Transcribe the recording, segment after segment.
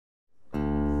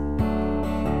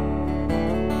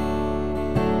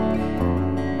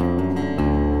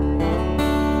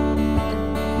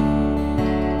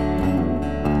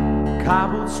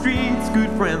cobbled streets, good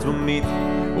friends will meet.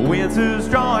 Winter's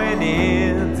drawing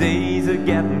in, days are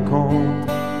getting cold.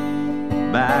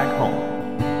 Back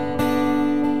home,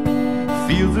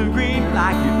 fields are green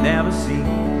like you've never seen,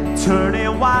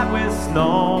 turning white with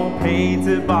snow,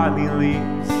 painted barley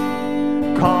leaves.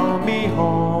 Call me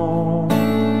home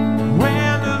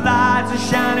when the lights are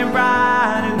shining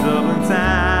bright in Dublin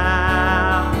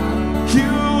town.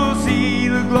 You will see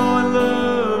the glowing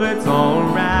love that's all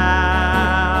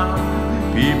around.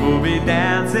 People be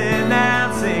dancing,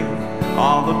 dancing,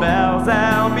 all the bells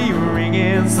they'll be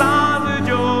ringing, songs of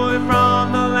joy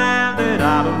from the land that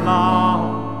I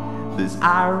belong. This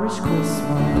Irish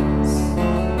Christmas.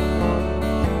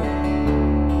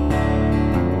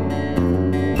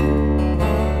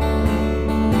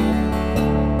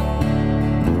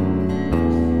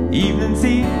 Evening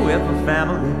tea with the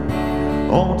family,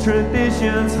 old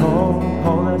traditions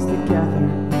hold us together,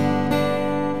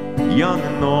 young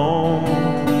and old.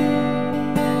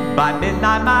 By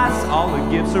midnight mass, all the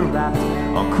gifts are wrapped.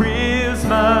 On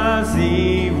Christmas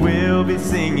Eve, we'll be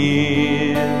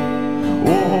singing,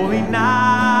 oh holy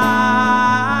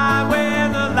night,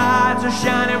 when the lights are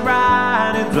shining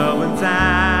bright in Dublin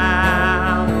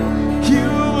town. You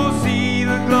will see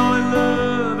the glowing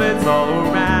love that's all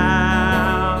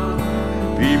around.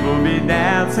 People be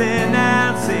dancing,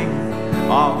 dancing,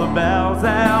 all the bells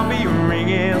they'll be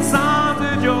ringing, songs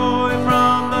of joy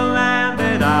from the land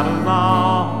that I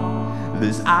belong.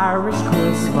 This Irish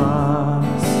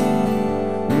Christmas.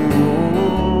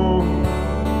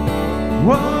 Whoa,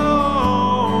 whoa,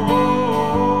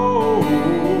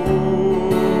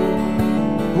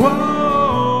 whoa,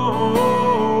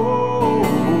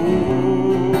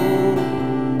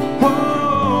 whoa.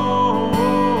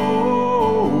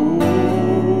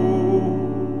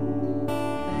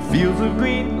 Fields of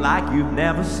green like you've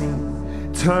never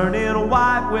seen, turning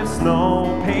white with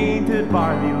snow, painted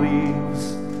barley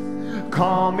leaves.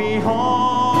 Call me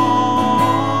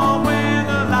home when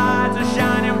the lights are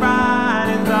shining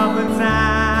bright in Dublin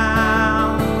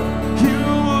town. You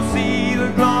will see the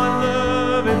glowing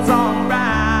love it's all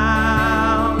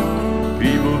around.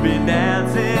 People be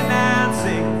dancing,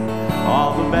 dancing,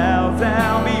 all the bells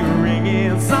they'll be